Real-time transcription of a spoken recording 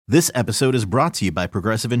This episode is brought to you by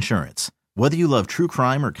Progressive Insurance. Whether you love true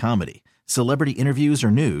crime or comedy, celebrity interviews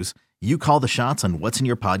or news, you call the shots on what's in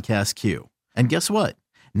your podcast queue. And guess what?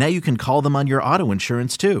 Now you can call them on your auto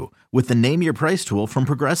insurance too with the Name Your Price tool from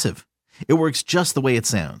Progressive. It works just the way it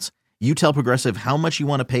sounds. You tell Progressive how much you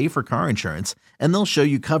want to pay for car insurance, and they'll show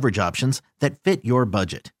you coverage options that fit your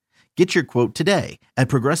budget. Get your quote today at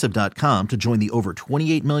Progressive.com to join the over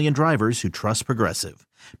 28 million drivers who trust Progressive.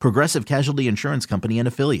 Progressive Casualty Insurance Company and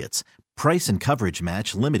Affiliates. Price and coverage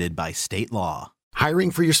match limited by state law. Hiring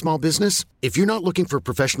for your small business? If you're not looking for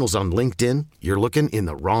professionals on LinkedIn, you're looking in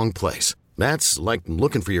the wrong place. That's like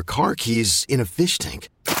looking for your car keys in a fish tank.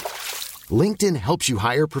 LinkedIn helps you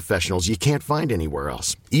hire professionals you can't find anywhere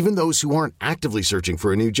else, even those who aren't actively searching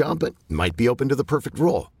for a new job but might be open to the perfect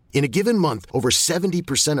role. In a given month, over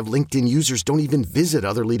 70% of LinkedIn users don't even visit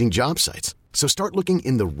other leading job sites. So start looking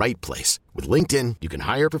in the right place. With LinkedIn, you can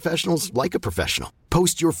hire professionals like a professional.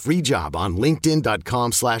 Post your free job on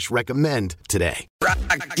linkedin.com/recommend today.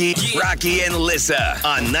 Rocky and Lissa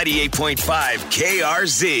on 98.5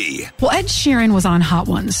 KRZ. Well, Ed Sheeran was on Hot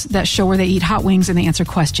Ones, that show where they eat hot wings and they answer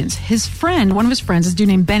questions. His friend, one of his friends, this dude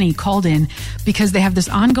named Benny, called in because they have this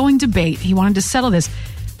ongoing debate. He wanted to settle this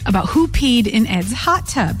about who peed in Ed's hot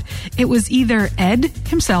tub. It was either Ed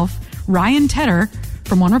himself, Ryan Tedder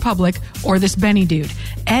from One Republic, or this Benny dude.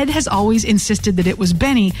 Ed has always insisted that it was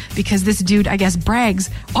Benny because this dude, I guess, brags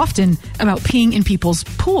often about peeing in people's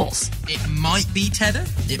pools. It might be Tedder,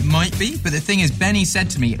 it might be, but the thing is, Benny said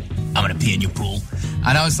to me, I'm going to pee in your pool.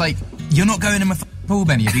 And I was like, you're not going in my pool,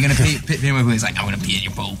 Benny. If you're going to pee in my pool, he's like, I'm going to pee in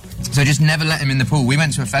your pool. So just never let him in the pool. We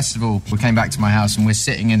went to a festival, we came back to my house and we're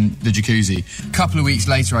sitting in the jacuzzi. A couple of weeks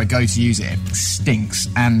later, I go to use it, it stinks.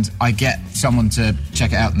 And I get someone to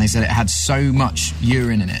check it out and they said it had so much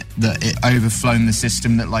urine in it that it overflown the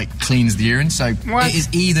system that like cleans the urine. So It is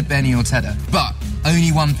either Benny or Tedder. But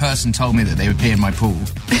only one person told me that they would pee in my pool.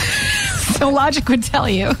 So logic would tell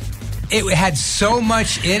you. It had so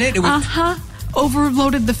much in it. It was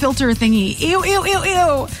overloaded the filter thingy. Ew, ew, ew,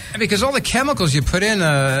 ew. Because all the chemicals you put in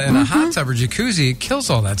a hot tub or jacuzzi, it kills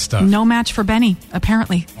all that stuff. No match for Benny,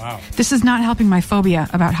 apparently. Wow. This is not helping my phobia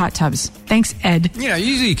about hot tubs. Thanks, Ed. You know,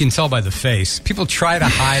 usually you can tell by the face. People try to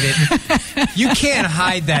hide it. You can't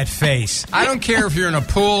hide that face. I don't care if you're in a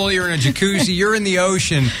pool, you're in a jacuzzi, you're in the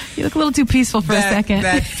ocean. You look a little too peaceful for a second.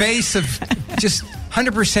 That face of just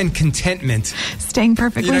 100% contentment. Staying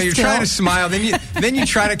perfectly still. You're trying to smile, then you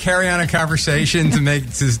try to carry on a conversation to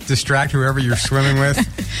distract whoever you're swimming with.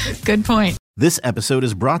 Good point. This episode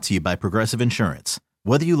is brought to you by Progressive Insurance.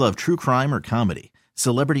 Whether you love true crime or comedy,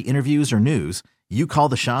 celebrity interviews or news, you call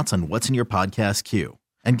the shots on what's in your podcast queue.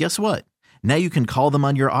 And guess what? Now you can call them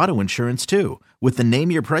on your auto insurance too with the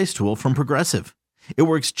Name Your Price tool from Progressive. It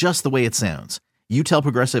works just the way it sounds. You tell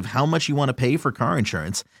Progressive how much you want to pay for car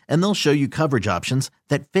insurance, and they'll show you coverage options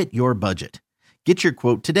that fit your budget. Get your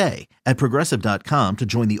quote today at Progressive.com to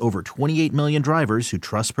join the over 28 million drivers who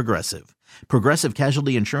trust Progressive. Progressive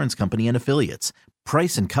Casualty Insurance Company and Affiliates.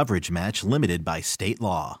 Price and coverage match limited by state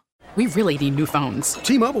law. We really need new phones.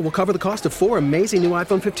 T-Mobile will cover the cost of 4 amazing new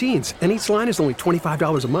iPhone 15s, and each line is only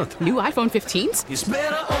 $25 a month. New iPhone 15s? It's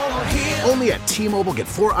better over here. Only at T-Mobile, get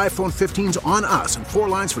 4 iPhone 15s on us and 4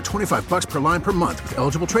 lines for $25 per line per month with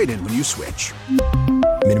eligible trade-in when you switch.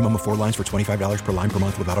 Minimum of 4 lines for $25 per line per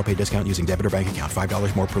month with autopay discount using debit or bank account.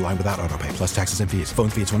 $5 more per line without autopay, plus taxes and fees. Phone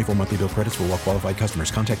fee at 24 monthly bill credits for well-qualified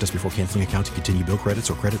customers. Contact us before canceling account to continue bill credits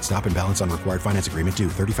or credit stop and balance on required finance agreement due.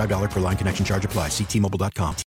 $35 per line connection charge applies. See T-Mobile.com.